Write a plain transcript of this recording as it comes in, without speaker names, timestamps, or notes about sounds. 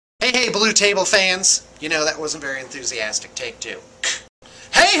Hey, Blue Table fans! You know, that wasn't very enthusiastic. Take two.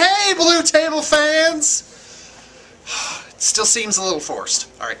 Hey, Blue Table fans! It still seems a little forced.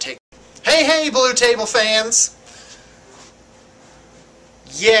 Alright, take. Hey, Blue Table fans!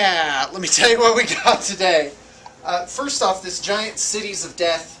 Yeah, let me tell you what we got today. First off, this giant Cities of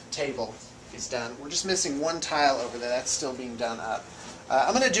Death table is done. We're just missing one tile over there. That's still being done up.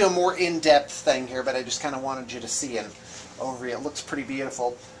 I'm going to do a more in-depth thing here, but I just kind of wanted you to see an overview. It looks pretty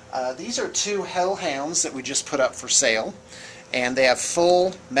beautiful. These are two Hellhounds that we just put up for sale, and they have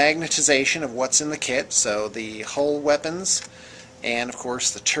full magnetization of what's in the kit, so the hull weapons and of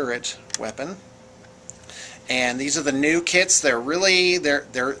course the turret weapon. And these are the new kits. They're really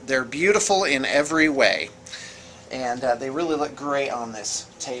they're beautiful in every way, and they really look great on this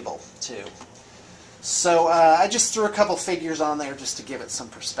table too. So I just threw a couple figures on there just to give it some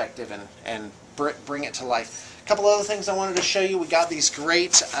perspective and bring it to life. A couple other things I wanted to show you. We got these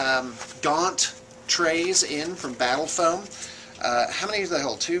great gaunt trays in from Battle Foam. How many does that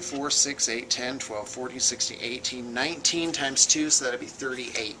hold? 2, 4, 6, 8, 10, 12, 14, 16, 18, 19 times 2, so that'd be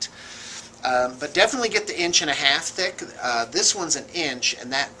 38. But definitely get the 1.5 inch thick. This one's an inch,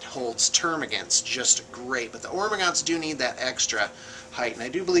 and that holds termagants just great. But the ormagants do need that extra height, and I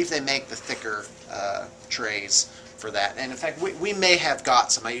do believe they make the thicker trays for that. And in fact, we may have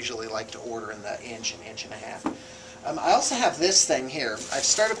got some. I usually like to order in the 1 inch and 1.5 inch. I also have this thing here. I've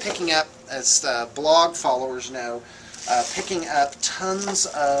started picking up, as blog followers know, picking up tons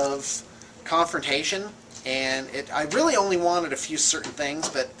of confrontation, and I really only wanted a few certain things,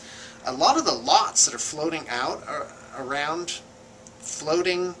 but a lot of the lots that are floating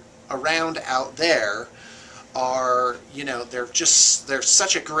around out there are, you know, they're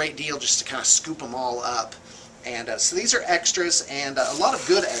such a great deal just to kind of scoop them all up. And so these are extras, and a lot of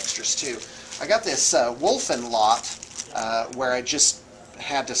good extras too. I got this Wolfen lot where I just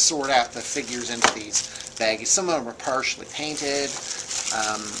had to sort out the figures into these baggies. Some of them are partially painted,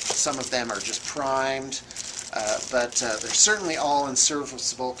 some of them are just primed, but they're certainly all in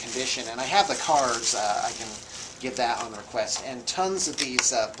serviceable condition. And I have the cards, I can give that on request, and tons of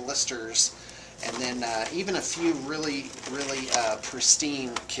these blisters, and then even a few really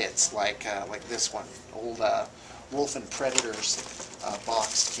pristine kits like this one, old Wolfen Predators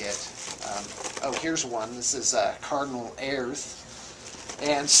box kit. Oh, here's one. This is Cardinal Earth,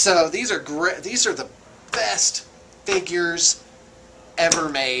 and so these are great. These are the best figures ever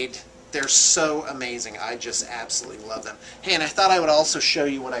made. They're so amazing. I just absolutely love them. Hey, and I thought I would also show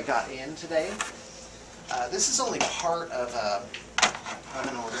you what I got in today. This is only part of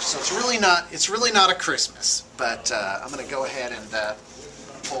an order, so it's really not a Christmas, but I'm going to go ahead and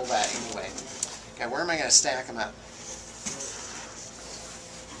pull that anyway. Okay, where am I going to stack them up?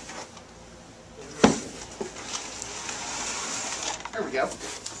 There we go.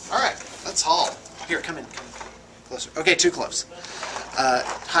 All right, let's haul. Here, come in closer. Okay, too close.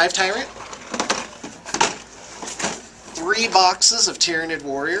 Hive Tyrant. 3 boxes of Tyrannid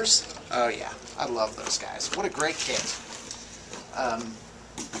Warriors. Oh yeah, I love those guys. What a great kit.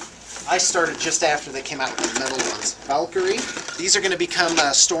 I started just after they came out with the metal ones. Valkyrie. These are going to become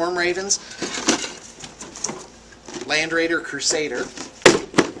Storm Ravens. Land Raider Crusader.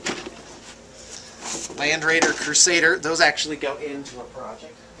 Land Raider Crusader. Those actually go into a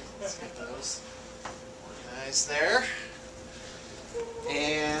project. Let's get those organized there.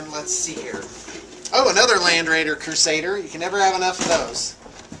 And let's see here. Oh, another Land Raider Crusader. You can never have enough of those.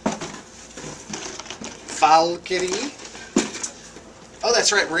 Valkyrie. Oh,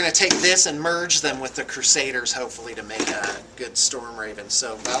 that's right. We're going to take this and merge them with the Crusaders, hopefully, to make a good Storm Raven.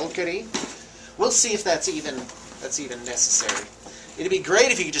 So Valkyrie. We'll see if that's even necessary. It'd be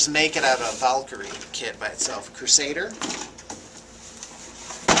great if you could just make it out of a Valkyrie kit by itself. Crusader.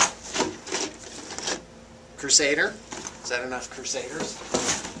 Crusader. Is that enough Crusaders?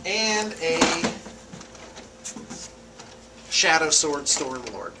 And a Shadow Sword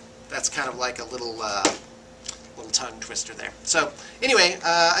Stormlord. That's kind of like a little tongue twister there. So anyway,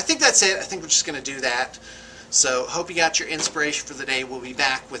 I think that's it. I think we're just going to do that. So hope you got your inspiration for the day. We'll be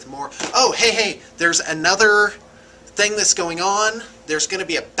back with more. Oh, hey, there's another thing that's going on. There's going to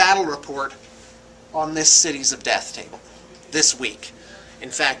be a battle report on this Cities of Death table this week. In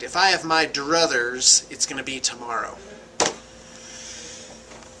fact, if I have my druthers, it's going to be tomorrow.